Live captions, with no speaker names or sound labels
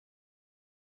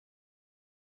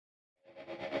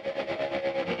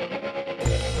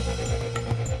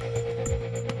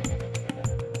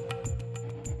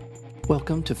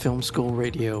Welcome to Film School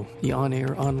Radio, the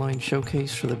on-air online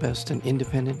showcase for the best in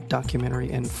independent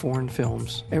documentary and foreign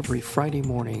films, every Friday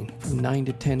morning from 9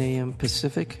 to 10 a.m.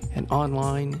 Pacific and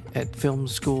online at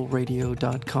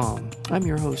filmschoolradio.com. I'm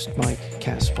your host, Mike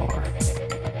Kaspar.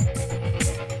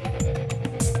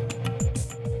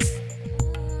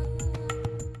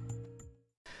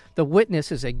 The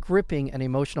Witness is a gripping and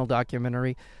emotional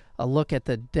documentary, a look at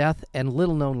the death and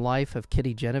little-known life of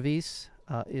Kitty Genovese.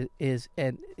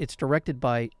 And it's directed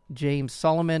by James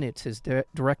Solomon. It's his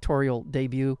directorial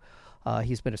debut.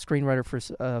 He's been a screenwriter for,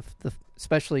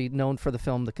 especially known for the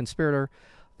film The Conspirator.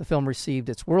 The film received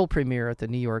its world premiere at the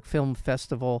New York Film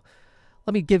Festival.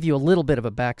 Let me give you a little bit of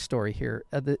a backstory here.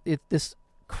 This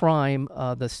crime,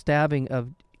 the stabbing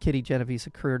of Kitty Genovese,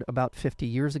 occurred about 50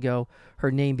 years ago.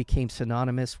 Her name became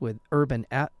synonymous with urban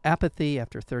apathy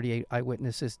after 38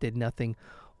 eyewitnesses did nothing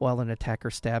while an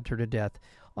attacker stabbed her to death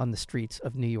on the streets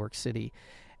of New York City.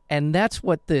 And that's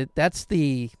what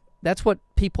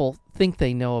people think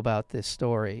they know about this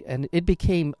story. And it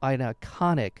became an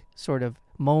iconic sort of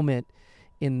moment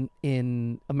in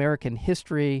American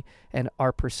history and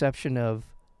our perception of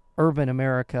urban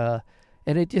America.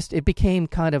 And it became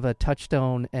kind of a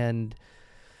touchstone and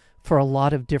for a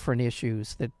lot of different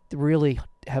issues that really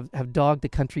have dogged the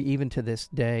country even to this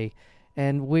day.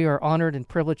 And we are honored and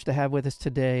privileged to have with us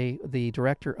today the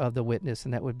director of The Witness,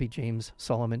 and that would be James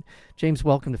Solomon. James,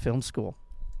 welcome to Film School.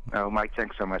 Oh, Mike,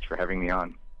 thanks so much for having me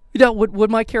on. You know, would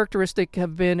my characteristic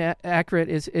have been accurate?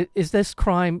 Is this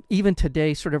crime, even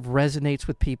today, sort of resonates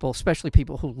with people, especially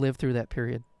people who lived through that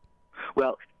period?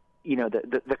 Well, you know,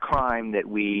 the crime that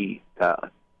we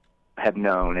have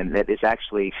known and that is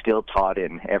actually still taught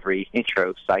in every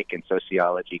intro psych and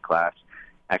sociology class,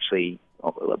 actually,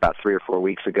 about 3 or 4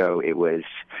 weeks ago, it was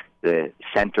the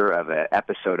center of an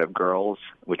episode of Girls,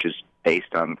 which is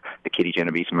based on the Kitty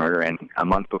Genovese murder, and a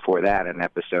month before that, an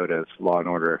episode of Law and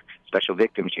Order Special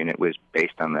Victims Unit was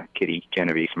based on the Kitty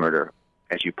Genovese murder.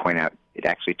 As you point out, it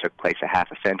actually took place a half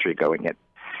a century ago, and yet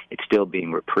it's still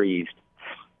being reprised.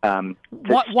 Why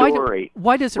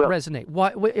does it resonate?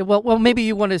 Well, maybe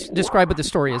you want to describe what the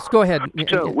story is. Go ahead.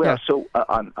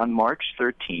 On March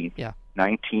 13th,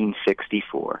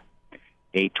 1964,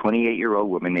 a 28-year-old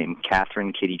woman named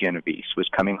Catherine Kitty Genovese was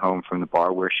coming home from the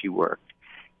bar where she worked,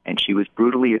 and she was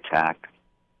brutally attacked,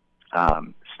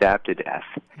 stabbed to death.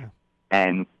 Yeah.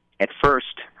 And at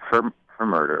first, her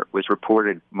murder was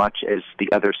reported much as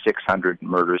the other 600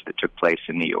 murders that took place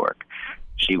in New York.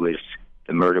 The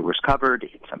murder was covered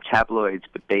in some tabloids,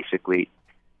 but basically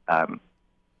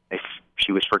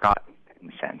she was forgotten in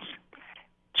a sense.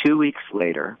 2 weeks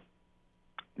later,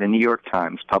 the New York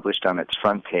Times published on its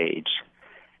front page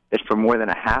that for more than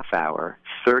a half hour,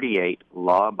 38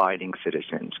 law-abiding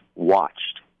citizens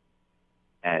watched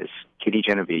as Kitty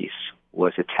Genovese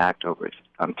was attacked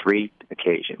on 3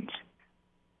 occasions,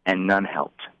 and none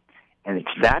helped. And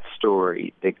it's that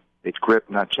story that gripped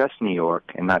not just New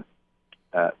York and that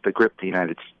gripped the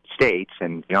United States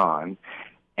and beyond,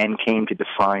 and came to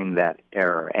define that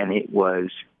era. And it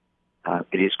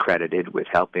is credited with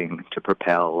helping to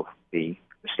propel the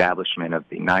establishment of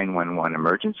the 911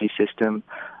 emergency system,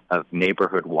 of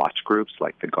neighborhood watch groups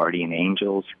like the Guardian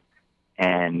Angels,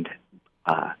 and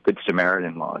Good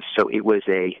Samaritan laws. So it was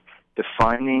a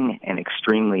defining and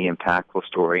extremely impactful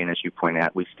story, and as you point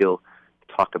out, we still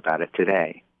talk about it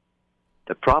today.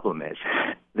 The problem is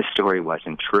the story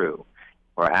wasn't true,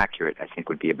 or accurate, I think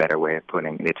would be a better way of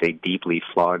putting it. It's a deeply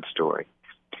flawed story.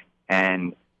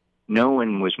 And no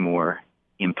one was more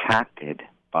impacted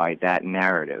by that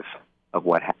narrative of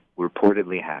what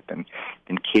reportedly happened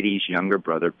than Kitty's younger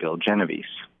brother, Bill Genovese,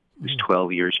 who was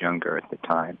 12 years younger at the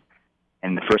time.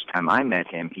 And the first time I met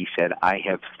him, he said, I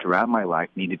have, throughout my life,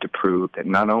 needed to prove that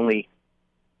not only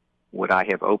would I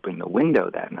have opened the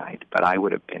window that night, but I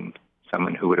would have been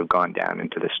someone who would have gone down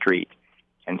into the street.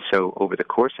 And so over the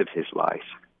course of his life,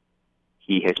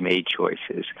 he has made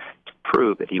choices to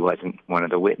prove that he wasn't one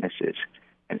of the witnesses,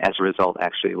 and as a result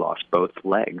actually lost both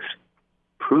legs,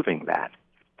 proving that.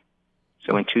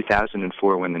 So in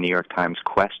 2004, when the New York Times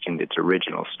questioned its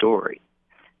original story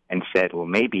and said, well,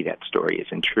 maybe that story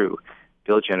isn't true,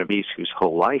 Bill Genovese, whose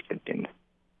whole life had been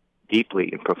deeply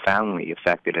and profoundly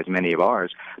affected, as many of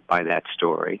ours, by that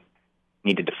story,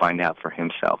 needed to find out for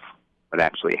himself what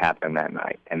actually happened that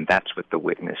night. And that's what The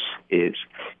Witness is.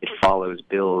 It follows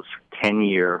Bill's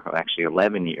 10-year, or actually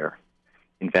 11-year,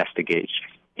 investigation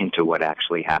into what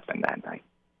actually happened that night.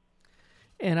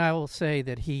 And I will say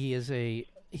that he's the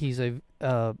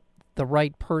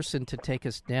right person to take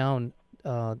us down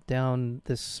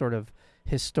this sort of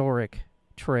historic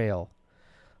trail.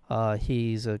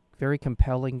 He's a very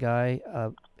compelling guy,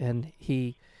 and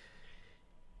he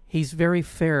he's very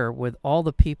fair with all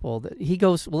the people that he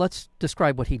goes. Well, let's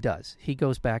describe what he does. He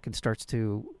goes back and starts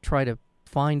to try to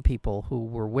find people who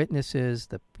were witnesses.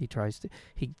 He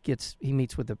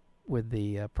meets with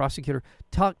the prosecutor.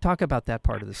 Talk about that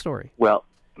part of the story. Well,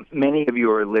 many of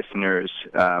your listeners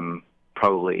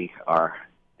probably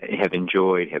have been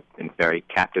very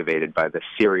captivated by the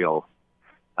serial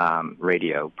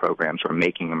radio programs, or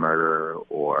Making a Murderer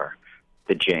or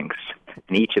The Jinx.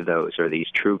 And each of those are these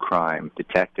true crime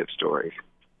detective stories.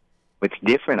 What's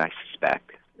different, I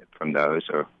suspect, from those,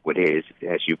 or what is,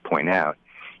 as you point out,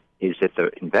 is that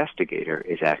the investigator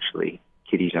is actually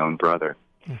Kitty's own brother.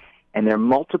 Hmm. And there are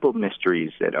multiple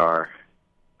mysteries that are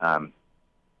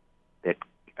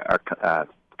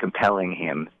compelling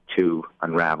him to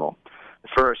unravel. The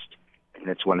first, and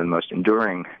it's one of the most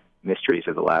enduring mysteries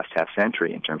of the last half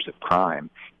century in terms of crime,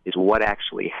 is what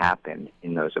actually happened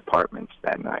in those apartments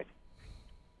that night.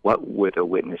 What were the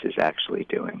witnesses actually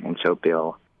doing? And so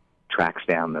Bill tracks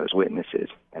down those witnesses.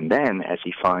 And then, as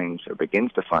he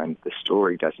begins to find the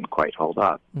story doesn't quite hold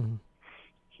up, mm-hmm.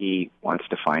 he wants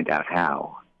to find out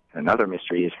how. Another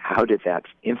mystery is, how did that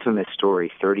infamous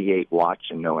story, 38 watched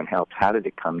and no one helped, how did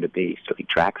it come to be? So he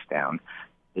tracks down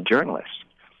the journalist.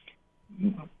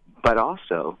 But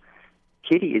also,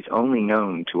 Kitty is only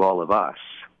known to all of us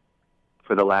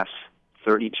for the last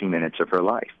 32 minutes of her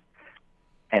life.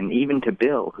 And even to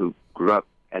Bill, who grew up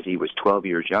as he was 12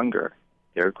 years younger,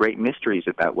 there are great mysteries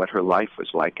about what her life was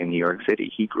like in New York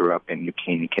City. He grew up in New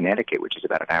Caney, Connecticut, which is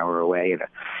about an hour away,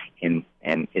 and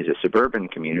is a suburban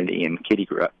community, and Kitty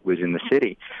was in the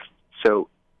city. So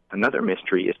another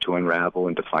mystery is to unravel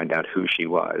and to find out who she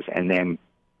was. And then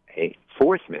a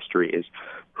fourth mystery is,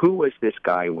 who was this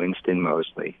guy, Winston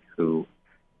Moseley, who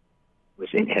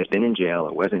has been in jail,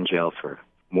 or was in jail for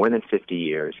more than 50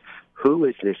 years? Who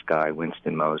is this guy,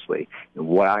 Winston Moseley, and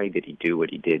why did he do what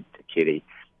he did to Kitty?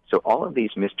 So all of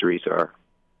these mysteries are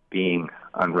being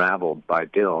unraveled by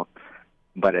Bill,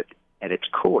 but at its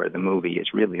core, the movie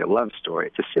is really a love story.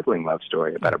 It's a sibling love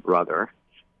story about a brother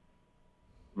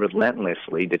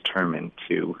relentlessly determined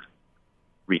to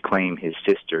reclaim his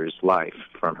sister's life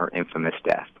from her infamous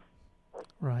death.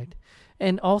 Right.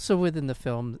 And also within the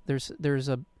film, there's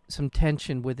some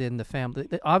tension within the family.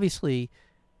 Obviously,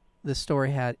 the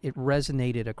story it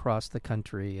resonated across the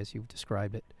country, as you've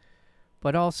described it.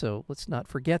 But also, let's not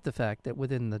forget the fact that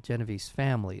within the Genovese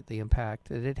family, the impact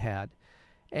that it had,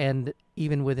 and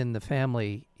even within the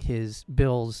family,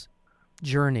 Bill's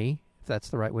journey, if that's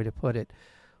the right way to put it,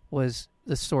 was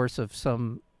the source of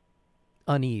some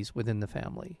unease within the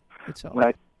family itself.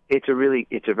 Well, it's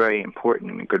a very important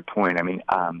and good point. I mean,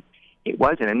 it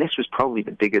wasn't, and this was probably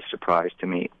the biggest surprise to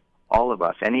me. All of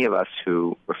us, any of us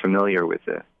who were familiar with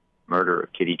the murder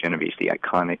of Kitty Genovese, the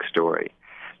iconic story,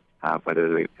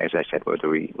 whether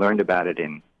we learned about it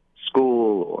in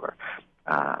school or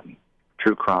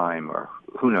true crime, or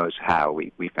who knows how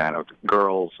we found out,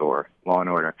 Girls or Law and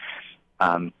Order,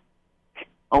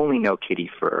 only know Kitty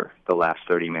for the last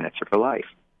 30 minutes of her life.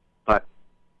 But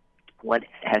what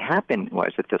had happened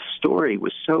was that the story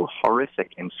was so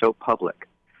horrific and so public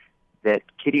that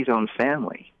Kitty's own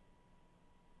family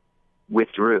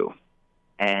withdrew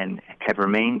and had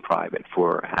remained private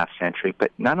for a half century.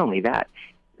 But not only that,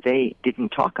 they didn't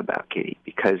talk about Kitty,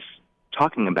 because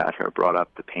talking about her brought up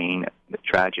the pain, the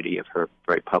tragedy of her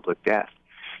very public death.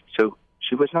 So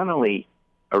she was not only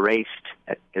erased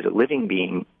as a living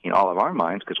being in all of our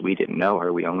minds, because we didn't know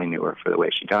her, we only knew her for the way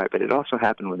she died, but it also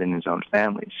happened within his own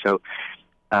family. So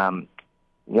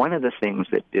one of the things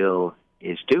that Bill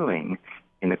is doing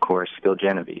in the course, Bill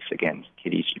Genovese, again,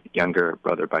 Kitty's younger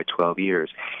brother by 12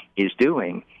 years, is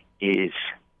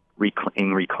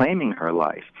in reclaiming her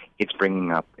life, it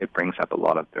brings up a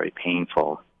lot of very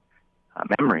painful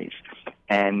memories.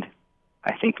 And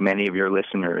I think many of your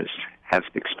listeners have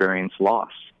experienced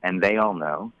loss, and they all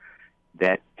know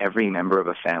that every member of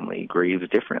a family grieves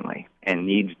differently and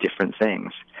needs different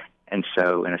things. And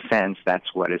so, in a sense,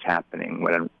 that's what is happening,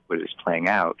 what is playing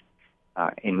out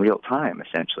in real time,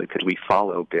 essentially, because we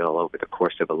follow Bill over the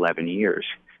course of 11 years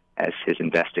as his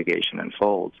investigation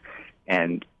unfolds.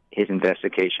 And his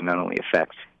investigation not only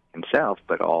affects himself,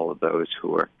 but all of those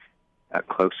who are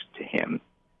close to him.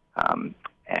 And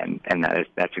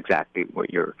that's exactly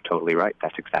what you're totally right.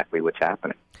 That's exactly what's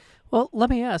happening. Well, let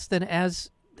me ask then, as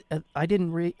I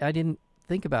didn't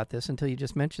think about this until you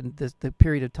just mentioned the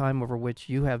period of time over which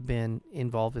you have been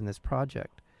involved in this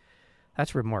project.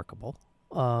 That's remarkable.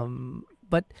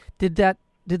 But did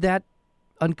that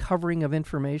uncovering of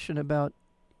information about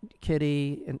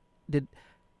Kitty, and did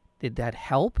that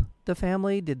help the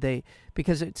family?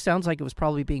 Because it sounds like it was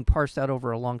probably being parsed out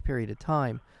over a long period of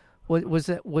time.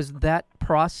 Was that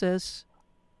process?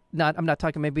 I'm not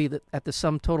talking maybe at the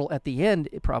sum total at the end.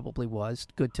 It probably was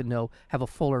good to know, have a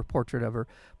fuller portrait of her.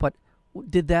 But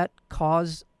did that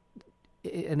cause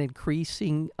an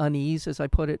increasing unease, as I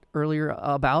put it earlier,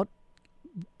 about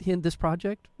this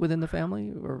project within the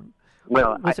family? Or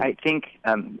I think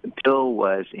Bill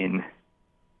was in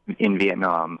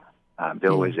Vietnam.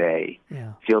 Bill was a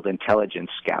field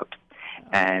intelligence scout,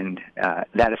 and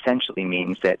that essentially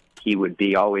means that he would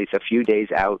be always a few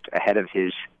days out ahead of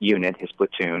his unit, his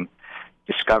platoon,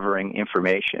 discovering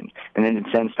information. And in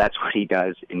a sense, that's what he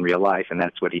does in real life, and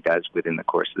that's what he does within the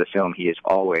course of the film. He is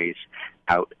always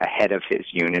out ahead of his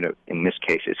unit, in this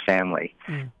case, his family,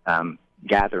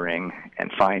 gathering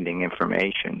and finding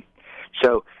information.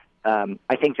 So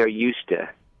I think they're used to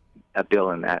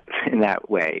Bill in that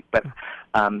way. But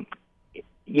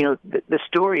the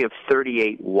story of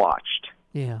 38 Watched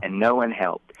and No One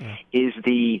Helped is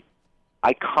the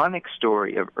iconic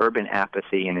story of urban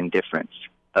apathy and indifference,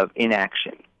 of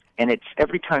inaction. And it's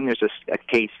every time there's a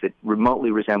case that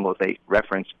remotely resembles, they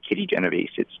reference Kitty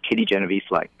Genovese. It's Kitty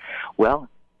Genovese-like. Well,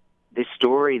 this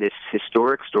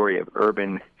historic story of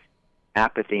urban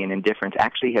apathy and indifference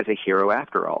actually has a hero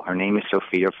after all. Her name is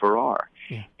Sophia Farrar.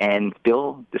 Yeah. And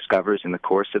Bill discovers in the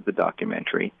course of the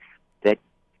documentary that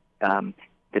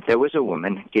there was a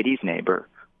woman, Kitty's neighbor,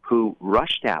 who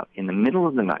rushed out in the middle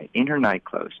of the night in her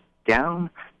nightclothes, down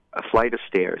a flight of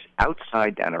stairs,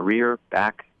 outside, down a rear,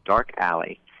 back, dark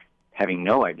alley, having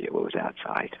no idea what was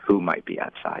outside, who might be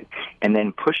outside, and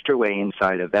then pushed her way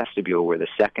inside a vestibule where the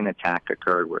second attack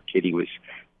occurred, where Kitty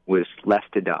was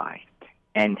left to die,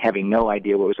 and having no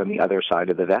idea what was on the other side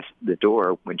of the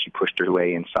door when she pushed her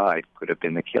way inside could have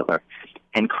been the killer,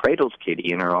 and cradled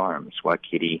Kitty in her arms while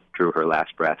Kitty drew her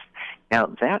last breath. Now,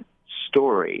 that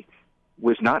story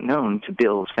was not known to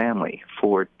Bill's family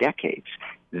for decades.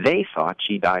 They thought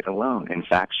she died alone. In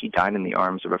fact, she died in the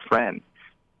arms of a friend.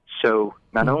 So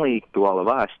not only do all of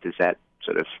us, does that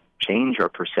sort of change our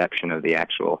perception of the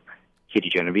actual Kitty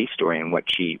Genovese story and what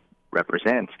she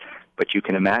represents, but you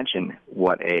can imagine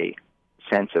what a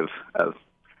sense of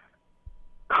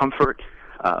comfort,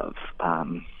 of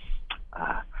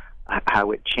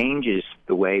how it changes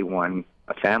the way the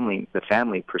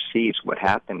family perceives what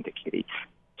happened to Kitty,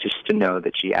 just to know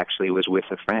that she actually was with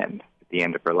a friend at the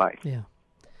end of her life. Yeah.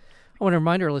 I want to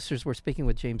remind our listeners we're speaking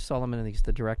with James Solomon, and he's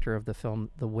the director of the film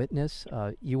The Witness.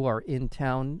 You are in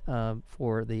town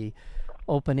for the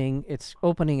opening. It's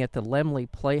opening at the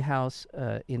Laemmle Playhouse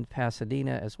in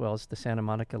Pasadena, as well as the Santa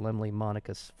Monica Laemmle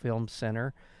Monicus Film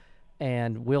Center,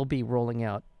 and we'll be rolling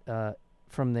out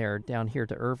from there down here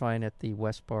to Irvine at the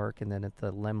West Park, and then at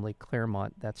the Laemmle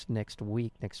Claremont. That's next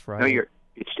Friday. No,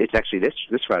 it's actually this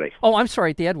Friday. Oh, I'm sorry,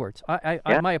 at the Edwards.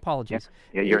 My apologies.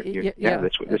 Yeah,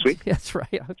 this week. That's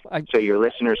right. So your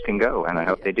listeners can go, and I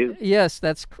hope they do. Yes,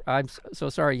 I'm so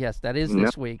sorry. Yes, that is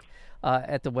this week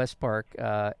at the West Park,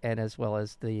 and as well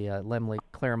as the Laemmle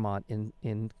Claremont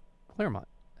in Claremont.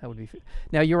 That would be.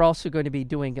 Now, you're also going to be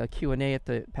doing a Q&A at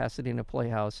the Pasadena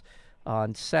Playhouse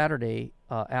on Saturday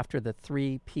after the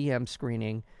 3 p.m.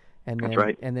 screening, and then, that's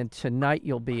right. And then tonight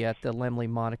you'll be at the Laemmle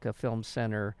Monica Film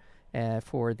Center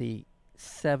for the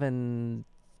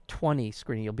 7:20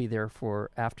 screening. You'll be there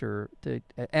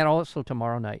and also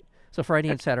tomorrow night. So Friday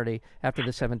and Saturday after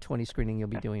the 7:20 screening, you'll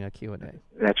be doing a Q&A.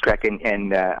 That's correct,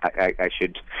 and I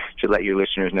should let your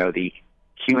listeners know the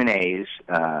Q&As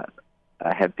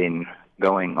have been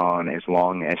going on as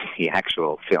long as the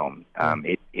actual film.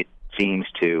 It seems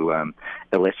to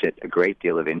elicit a great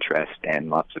deal of interest and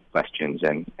lots of questions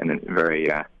and a very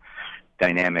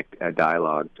dynamic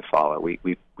dialogue to follow.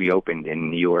 We opened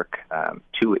in New York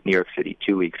New York City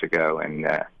 2 weeks ago, and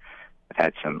I've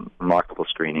had some remarkable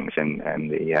screenings, and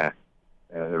the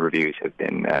reviews have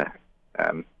been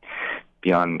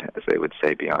beyond, as they would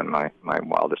say, beyond my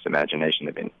wildest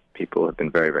imagination. People have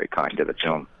been very, very kind to the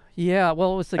film. Yeah,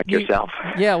 well, it was like yourself.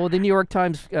 Yeah, well, the New York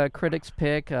Times critics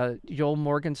pick. Joel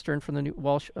Morgenstern from the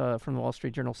Wall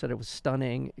Street Journal said it was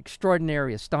stunning,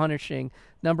 extraordinary, astonishing.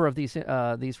 Number of these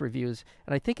reviews,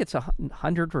 and I think it's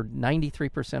 100 or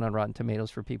 93% on Rotten Tomatoes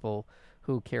for people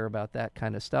who care about that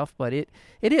kind of stuff. But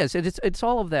it's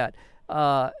all of that,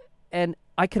 and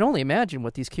I can only imagine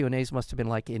what these Q&As must have been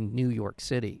like in New York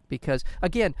City, because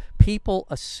again, people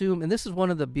assume, and this is one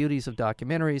of the beauties of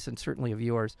documentaries and certainly of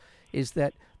yours, is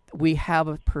that we have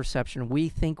a perception. We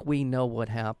think we know what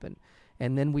happened.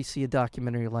 And then we see a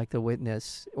documentary like The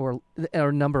Witness or a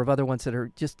number of other ones that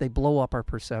are just, they blow up our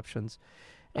perceptions.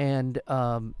 And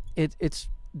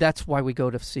that's why we go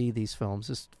to see these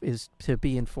films, is to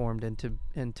be informed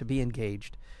and to be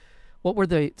engaged. What were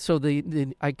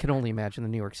I can only imagine the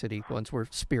New York City ones were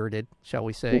spirited, shall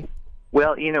we say.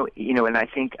 Well, and I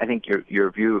think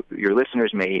your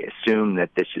listeners may assume that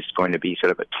this is going to be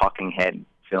sort of a talking head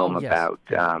film about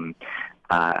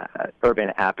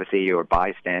urban apathy or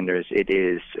bystanders.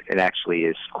 It actually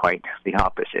is quite the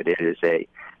opposite. It is in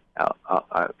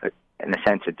a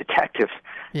sense, a detective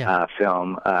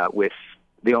film with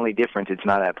the only difference. It's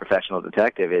not a professional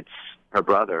detective. It's her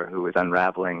brother who is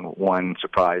unraveling one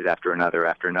surprise after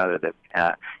another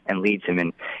that and leads him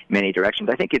in many directions.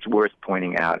 I think it's worth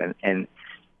pointing out, and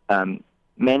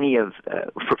many of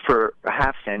for a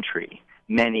half century,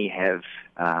 many have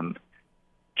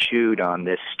chewed on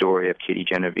this story of Kitty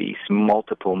Genovese,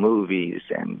 multiple movies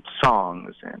and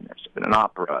songs, and there's been an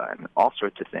opera and all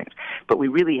sorts of things. But we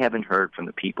really haven't heard from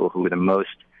the people who were the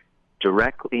most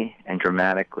directly and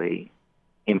dramatically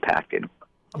impacted,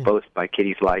 both by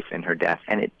Kitty's life and her death.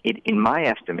 And it, in my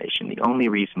estimation, the only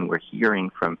reason we're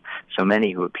hearing from so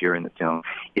many who appear in the film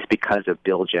is because of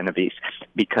Bill Genovese,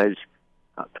 because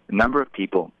a number of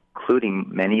people, including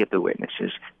many of the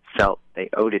witnesses, felt they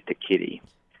owed it to Kitty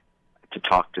to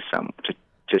talk to someone,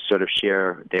 to sort of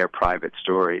share their private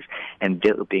stories, and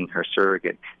Bill being her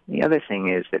surrogate. The other thing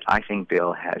is that I think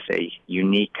Bill has a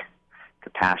unique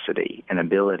capacity and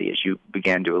ability, as you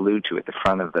began to allude to at the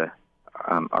front of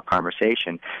our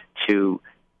conversation, to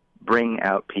bring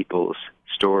out people's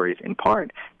stories, in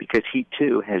part because he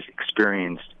too has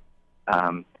experienced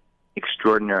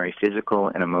extraordinary physical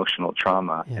and emotional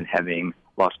trauma and having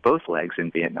lost both legs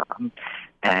in Vietnam,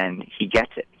 and he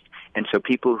gets it. And so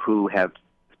people who have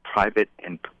private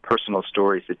and personal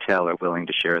stories to tell are willing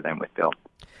to share them with Bill.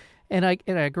 And I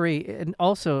agree. And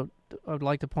also, I would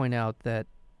like to point out that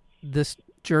this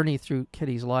journey through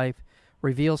Kitty's life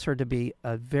reveals her to be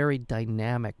a very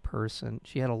dynamic person.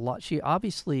 She had a lot. She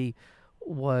obviously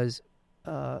was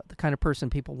the kind of person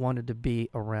people wanted to be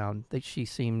around. That she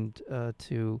seemed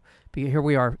to be. Here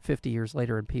we are 50 years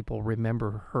later, and people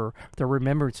remember her. The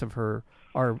remembrance of her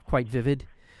are quite vivid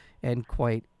and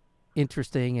quite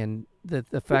interesting, and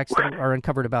the facts that are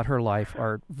uncovered about her life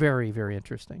are very, very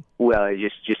interesting. Well, again,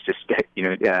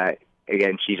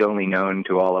 she's only known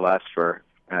to all of us for,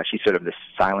 she's sort of the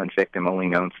silent victim, only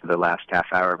known for the last half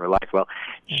hour of her life. Well,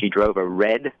 she drove a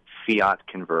red Fiat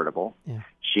convertible. Yeah.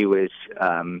 She was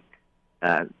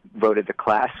voted the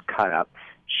class cut up.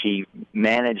 She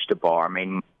managed a bar,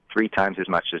 made 3 times as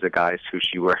much as the guys who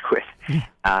she worked with.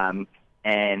 And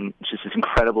she's this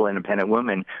incredible independent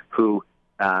woman who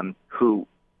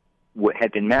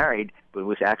had been married but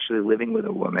was actually living with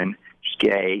a woman,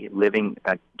 gay,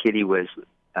 Kitty was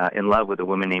in love with a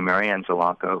woman named Marianne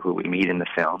Zalanko, who we meet in the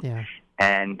film. Yeah.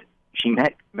 And she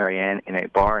met Marianne in a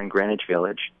bar in Greenwich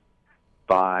Village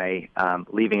by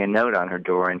leaving a note on her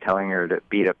door and telling her to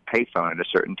be at a payphone at a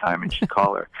certain time and she'd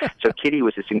call her. So Kitty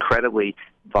was this incredibly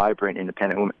vibrant,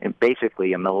 independent woman, and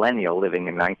basically a millennial living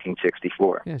in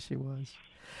 1964. Yes, she was.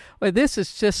 Well, this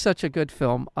is just such a good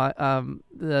film.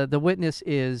 The Witness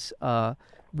is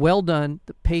well done.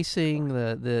 The pacing,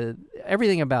 the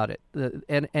everything about it,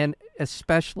 and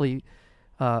especially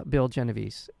Bill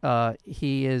Genovese.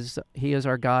 He is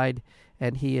our guide,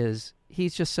 and he's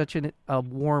just such a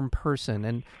warm person.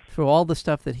 And through all the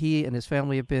stuff that he and his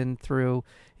family have been through,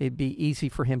 it'd be easy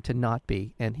for him to not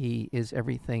be. And he is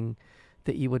everything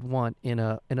that you would want in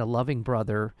a loving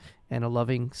brother and a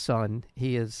loving son.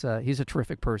 He's a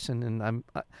terrific person, and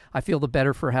I feel the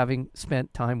better for having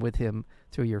spent time with him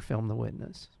through your film, The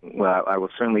Witness. Well, I will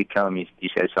certainly tell him you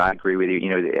said so. I agree with you.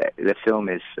 The film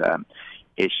is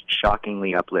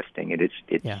shockingly uplifting. It's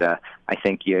I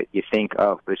think you think,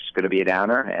 oh, this is going to be a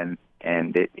downer, and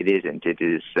it isn't. It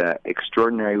is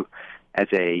extraordinary as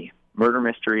a murder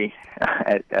mystery,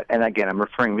 and again, I'm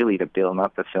referring really to Bill,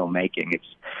 not the filmmaking.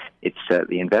 It's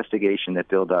the investigation that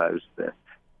Bill does, the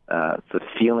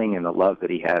feeling and the love that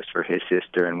he has for his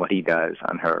sister and what he does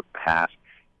on her behalf,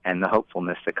 and the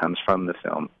hopefulness that comes from the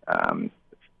film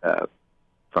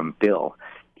from Bill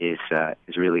is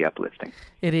really uplifting.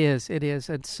 It is,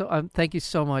 and so thank you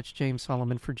so much, James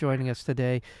Solomon, for joining us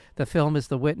today. The film is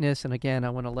The Witness, and again, I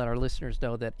want to let our listeners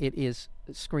know that it is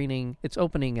screening. It's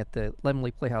opening at the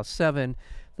Laemmle Playhouse 7,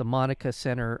 the Monica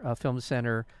Center Film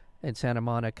Center in Santa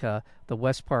Monica, the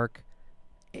West Park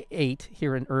 8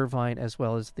 here in Irvine, as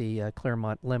well as the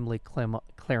Laemmle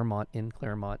Claremont in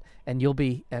Claremont. And you'll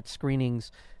be at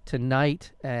screenings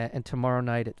tonight and tomorrow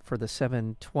night for the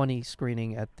 7:20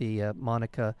 screening at the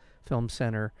Monica Film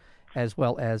Center, as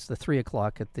well as the 3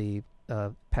 o'clock at the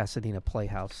Pasadena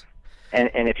Playhouse. And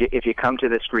if you come to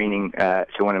the screening to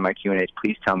one of my Q&As,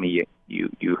 please tell me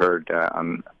you heard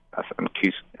on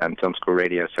Film School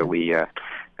Radio. So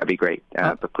that'd be great.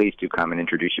 But please do come and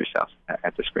introduce yourself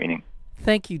at the screening.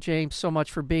 Thank you, James, so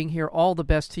much for being here. All the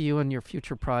best to you and your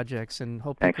future projects, and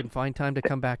hope Thanks. you can find time to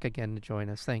come back again to join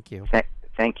us. Thank you.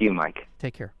 Thank you, Mike.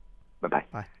 Take care. Bye-bye.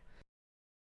 Bye.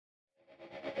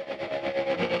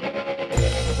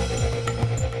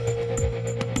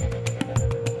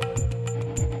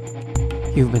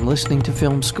 You've been listening to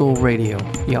Film School Radio,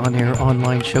 the on-air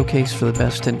online showcase for the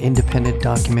best in independent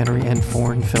documentary and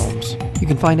foreign films. You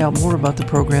can find out more about the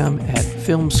program at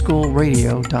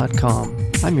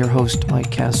filmschoolradio.com. I'm your host,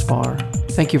 Mike Kaspar.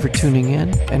 Thank you for tuning in,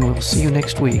 and we'll see you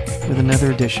next week with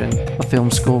another edition of Film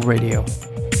School Radio.